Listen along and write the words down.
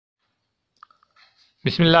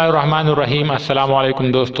बिस्मिल्लाहिर्रहमानिर्रहीम। अस्सलाम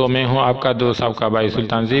वालेकुम दोस्तों, मैं हूं आपका दोस्त आपका भाई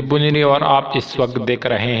सुल्तान ज़ीब बुनीरी और आप इस वक्त देख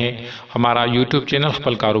रहे हैं हमारा यूट्यूब चैनल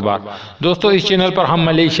फल कारोबार। दोस्तों, इस चैनल पर हम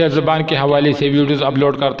मलेशिया ज़बान के हवाले से वीडियोस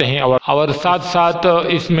अपलोड करते हैं और साथ साथ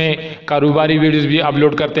इसमें कारोबारी वीडियोस भी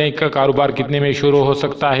अपलोड करते हैं कि कारोबार कितने में शुरू हो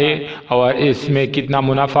सकता है और इसमें कितना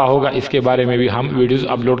मुनाफा होगा, इसके बारे में भी हम वीडियोज़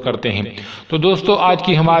अपलोड करते हैं। तो दोस्तों, आज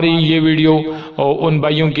की हमारी ये वीडियो उन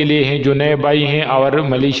भाइयों के लिए है जो नए भाई हैं और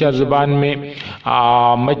मलेशिया ज़बान में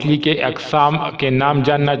मछली के अकसाम के नाम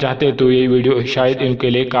जानना चाहते हैं, तो ये वीडियो शायद इनके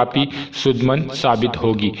लिए काफ़ी सुदमंद साबित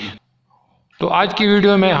होगी। तो आज की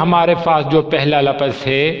वीडियो में हमारे पास जो पहला लफ्ज़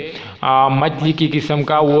है मछली की किस्म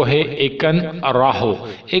का, वो है एकन राहो।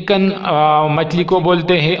 एकन मछली को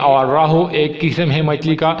बोलते हैं और राहो एक किस्म है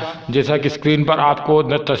मछली का, जैसा कि स्क्रीन पर आपको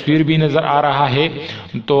तस्वीर भी नज़र आ रहा है।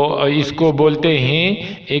 तो इसको बोलते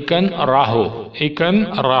हैं एकन राहो, एकन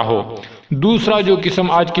राहो। दूसरा जो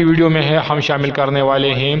किस्म आज की वीडियो में है हम शामिल करने वाले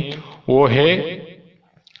हैं, वो है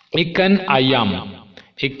एकन आयाम,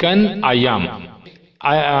 एकन आयाम,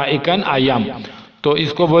 एकन आयाम। तो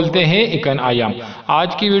इसको बोलते हैं एकन आयाम।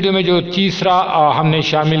 आज की वीडियो में जो तीसरा हमने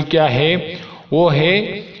शामिल किया है वो है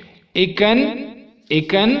एकन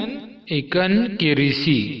एकन एकन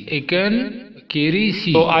केरीसी, एकन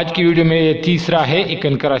केरीसी। तो आज की वीडियो में ये तीसरा है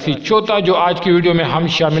एकन करासी। चौथा जो आज की वीडियो में हम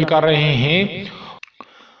शामिल कर रहे हैं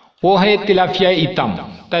वो है तिलापिया इतम,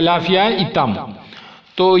 तिलापिया इतम।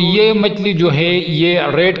 तो ये मछली जो है ये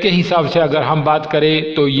रेट के हिसाब से अगर हम बात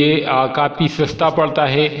करें तो ये काफ़ी सस्ता पड़ता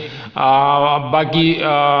है। बाकी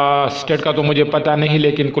स्टेट का तो मुझे पता नहीं,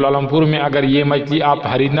 लेकिन कुलालमपुर में अगर ये मछली आप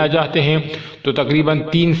खरीदना चाहते हैं तो तकरीबन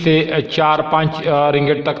 3 से 4-5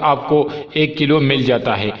 रिंगट तक आपको 1 किलो मिल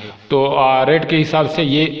जाता है। तो रेट के हिसाब से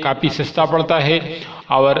ये काफ़ी सस्ता पड़ता है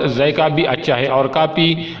और जायका भी अच्छा है और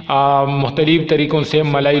काफ़ी मुख्तलिफ तरीक़ों से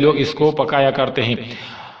मलाई लोग इसको पकाया करते हैं।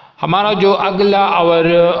 हमारा जो अगला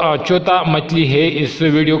और चौथा मछली है इस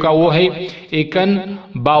वीडियो का वो है एकन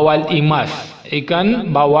बावाल इमास, एकन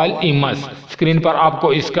बावाल इमास। स्क्रीन पर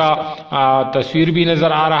आपको इसका तस्वीर भी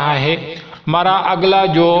नज़र आ रहा है। हमारा अगला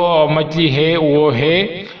जो मछली है वो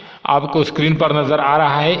है, आपको स्क्रीन पर नज़र आ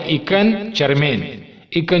रहा है, एकन चरमेन,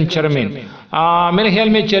 एकन चरमेन। मेरे ख्याल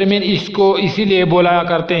में चरमेन इसको इसीलिए बोला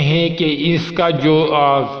करते हैं कि इसका जो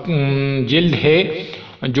जिल्द है,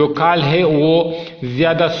 जो खाल है, वो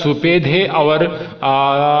ज़्यादा सफ़ेद है और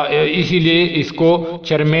इसीलिए इसको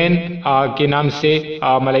चरमेन के नाम से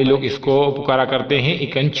मलाई लोग इसको पुकारा करते हैं,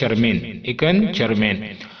 एकन चरमेन, एकन चरमेन।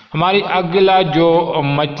 हमारी अगला जो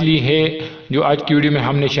मछली है जो आज की वीडियो में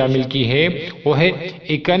हमने शामिल की है वो है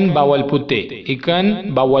एकन बावल पुते, एकन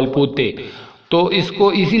बावल पुते। तो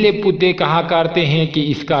इसको इसीलिए पुते कहा करते हैं कि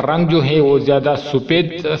इसका रंग जो है वो ज़्यादा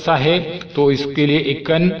सफ़ेद सा है, तो इसके लिए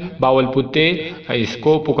एकन बावल पुते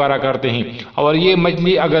इसको पुकारा करते हैं। और ये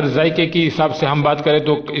मछली अगर जायके के हिसाब से हम बात करें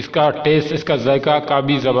तो इसका टेस्ट, इसका जायका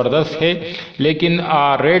काफ़ी ज़बरदस्त है, लेकिन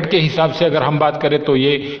रेट के हिसाब से अगर हम बात करें तो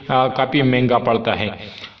ये काफ़ी महंगा पड़ता है।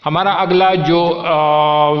 हमारा अगला जो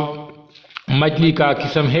मछली का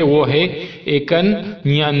किस्म है वो है एकन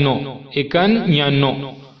न्यानो, एकन न्यानो।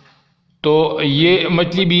 तो ये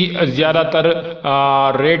मछली भी ज़्यादातर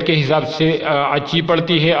रेट के हिसाब से अच्छी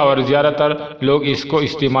पड़ती है और ज़्यादातर लोग इसको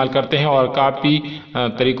इस्तेमाल करते हैं और काफ़ी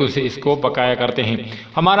तरीक़ों से इसको पकाया करते हैं।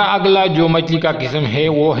 हमारा अगला जो मछली का किस्म है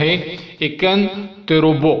वो है एकन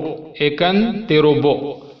तेरोबो, एकन तेरोबो।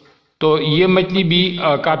 तो ये मछली भी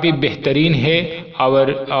काफ़ी बेहतरीन है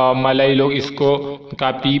और मलाई लोग इसको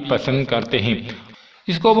काफ़ी पसंद करते हैं।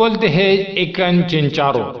 इसको बोलते हैं एकन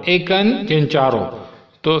चिंचारो, एकन चिंचारो।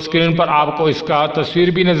 तो स्क्रीन पर आपको इसका तस्वीर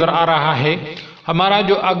भी नज़र आ रहा है। हमारा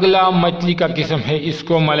जो अगला मछली का किस्म है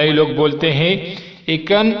इसको मलाई लोग बोलते हैं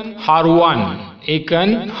एकन हारुआन,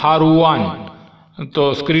 एकन हारुआन।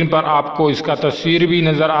 तो स्क्रीन पर आपको इसका तस्वीर भी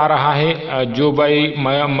नज़र आ रहा है। जो भाई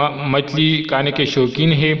मछली खाने के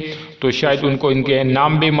शौकीन है तो शायद उनको इनके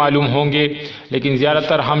नाम भी मालूम होंगे, लेकिन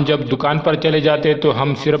ज़्यादातर हम जब दुकान पर चले जाते हैं तो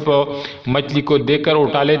हम सिर्फ मछली को देखकर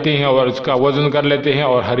उठा लेते हैं और इसका वज़न कर लेते हैं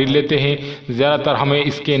और खरीद लेते हैं। ज़्यादातर हमें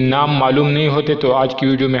इसके नाम मालूम नहीं होते। तो आज की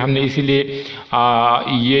वीडियो में हमने इसीलिए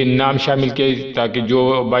ये नाम शामिल किए ताकि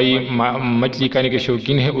जो भाई मछली खाने के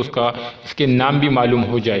शौकीन है उसका इसके नाम भी मालूम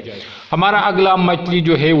हो जाए। हमारा अगला मछली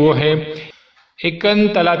जो है वो है एकन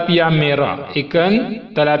तलापिया मेरा, एकन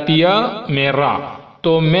तलापिया मेरा।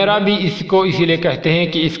 तो मेरा भी इसको इसीलिए कहते हैं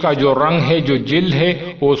कि इसका जो रंग है, जो जिल्द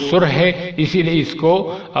है वो सुर्ख है, इसीलिए इसको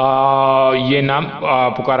ये नाम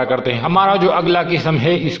पुकारा करते हैं। हमारा जो अगला किस्म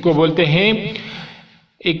है इसको बोलते हैं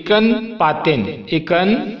एकन पातेन,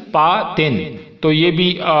 एकन पातेन। तो ये भी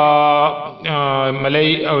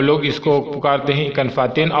मलई लोग इसको पुकारते हैं इकन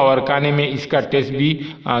फातिन, और खाने में इसका टेस्ट भी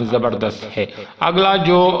ज़बरदस्त है। अगला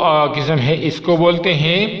जो किस्म है इसको बोलते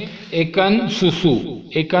हैं इकन सुसु,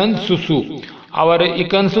 इकन सुसु। और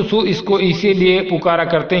इकन सुसु इसको इसीलिए पुकारा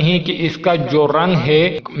करते हैं कि इसका जो रंग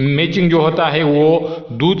है मैचिंग जो होता है वो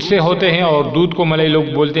दूध से होते हैं, और दूध को मलई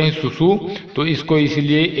लोग बोलते हैं सुसु, तो इसको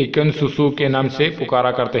इसीलिए इकन सुसु के नाम से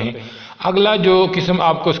पुकारा करते हैं। अगला जो किस्म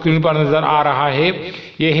आपको स्क्रीन पर नज़र आ रहा है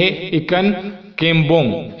ये है इकन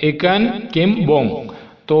केम्बोंग, इकन केम्बोंग।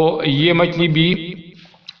 तो ये मछली भी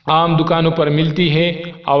आम दुकानों पर मिलती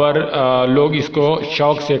है और लोग इसको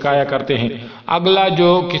शौक से खाया करते हैं। अगला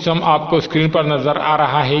जो किस्म आपको स्क्रीन पर नज़र आ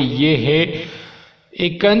रहा है ये है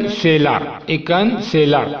इकन सेलर, इकन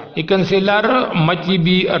सेलर। इकन सेलर मछली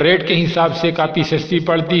भी रेट के हिसाब से काफ़ी सस्ती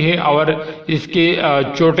पड़ती है, और इसके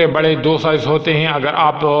छोटे बड़े दो साइज़ होते हैं। अगर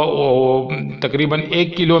आप तकरीबन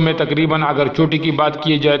 1 किलो में, तकरीबन अगर छोटी की बात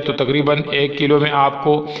की जाए तो तकरीबन 1 किलो में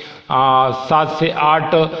आपको 7 से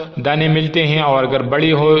 8 दाने मिलते हैं, और अगर बड़ी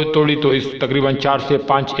हो थोड़ी तो इस तकरीबन 4 से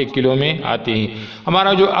 5 1 किलो में आते हैं।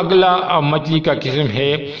 हमारा जो अगला मछली का किस्म है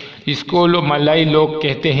इसको मलाई लोग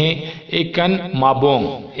कहते हैं इकन माबोंग,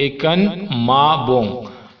 इकन माबोंग।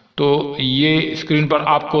 तो ये स्क्रीन पर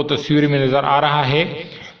आपको तस्वीर में नज़र आ रहा है।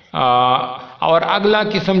 और अगला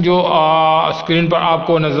किस्म जो स्क्रीन पर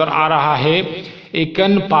आपको नज़र आ रहा है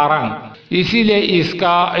इकन पारंग, इसीलिए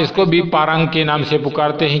इसको भी पारंग के नाम से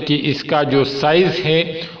पुकारते हैं कि इसका जो साइज़ है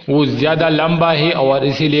वो ज़्यादा लंबा है, और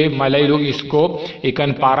इसीलिए मलाई लोग इसको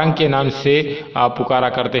इकन पारंग के नाम से पुकारा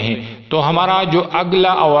करते हैं। तो हमारा जो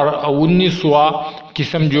अगला और 19वां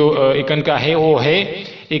किस्म जो इकन का है वो है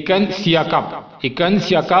इकन सियाकप, इकन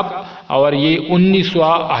सियाकप, और ये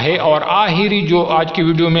 19वां है। और आखिरी जो आज की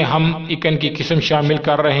वीडियो में हम इकन की किस्म शामिल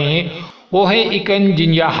कर रहे हैं वो है इकन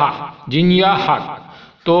जिन्याहा, जिन्याहा।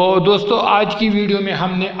 तो दोस्तों आज की वीडियो में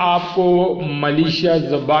हमने आपको मलेशिया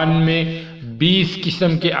ज़बान में 20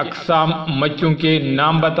 किस्म के अकसाम मछलियों के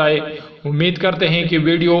नाम बताए। उम्मीद करते हैं कि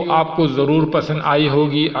वीडियो आपको ज़रूर पसंद आई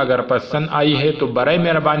होगी। अगर पसंद आई है तो बराए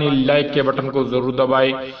मेहरबानी लाइक के बटन को ज़रूर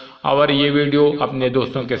दबाएं, और ये वीडियो अपने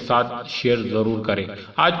दोस्तों के साथ शेयर ज़रूर करें।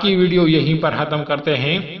 आज की वीडियो यहीं पर ख़त्म करते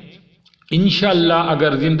हैं। इंशाअल्लाह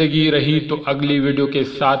अगर ज़िंदगी रही तो अगली वीडियो के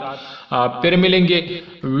साथ फिर मिलेंगे।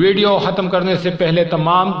 वीडियो ख़त्म करने से पहले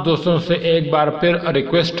तमाम दोस्तों से एक बार फिर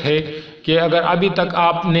रिक्वेस्ट है कि अगर अभी तक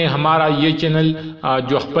आपने हमारा ये चैनल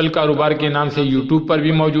जो खपल कारोबार के नाम से यूट्यूब पर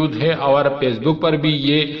भी मौजूद है और फेसबुक पर भी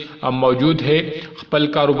ये मौजूद है, खपल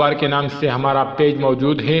कारोबार के नाम से हमारा पेज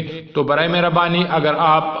मौजूद है, तो बराए मेहरबानी अगर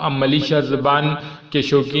आप मलेशिया ज़बान के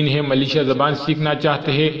शौकीन हैं, मलेशिया ज़बान सीखना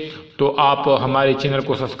चाहते हैं तो आप हमारे चैनल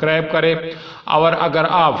को सब्सक्राइब करें। और अगर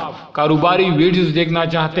आप कारोबारी वीडियोस देखना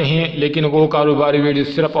चाहते हैं लेकिन वो कारोबारी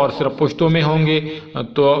वीडियोस सिर्फ और सिर्फ पुश्तो में होंगे,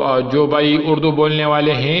 तो जो भाई उर्दू बोलने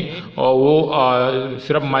वाले हैं वो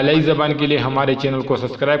सिर्फ मलाई ज़बान के लिए हमारे चैनल को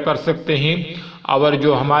सब्सक्राइब कर सकते हैं। और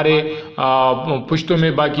जो हमारे पुश्तो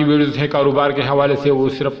में बाकी वीडियोस हैं कारोबार के हवाले से वो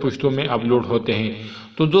सिर्फ पुश्तो में अपलोड होते हैं।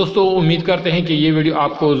 तो दोस्तों उम्मीद करते हैं कि ये वीडियो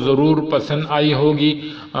आपको ज़रूर पसंद आई होगी।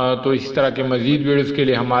 तो इस तरह के मज़ीद वीडियोस के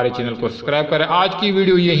लिए हमारे चैनल को सब्सक्राइब करें। आज की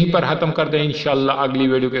वीडियो यहीं पर ख़त्म करते हैं। इंशाअल्लाह अगली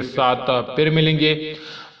वीडियो के साथ फिर मिलेंगे।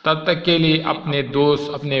 तब तक के लिए अपने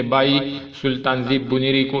दोस्त, अपने भाई सुल्तान ज़ीब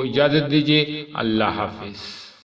बुनीरी को इजाज़त दीजिए। अल्लाह हाफिज़।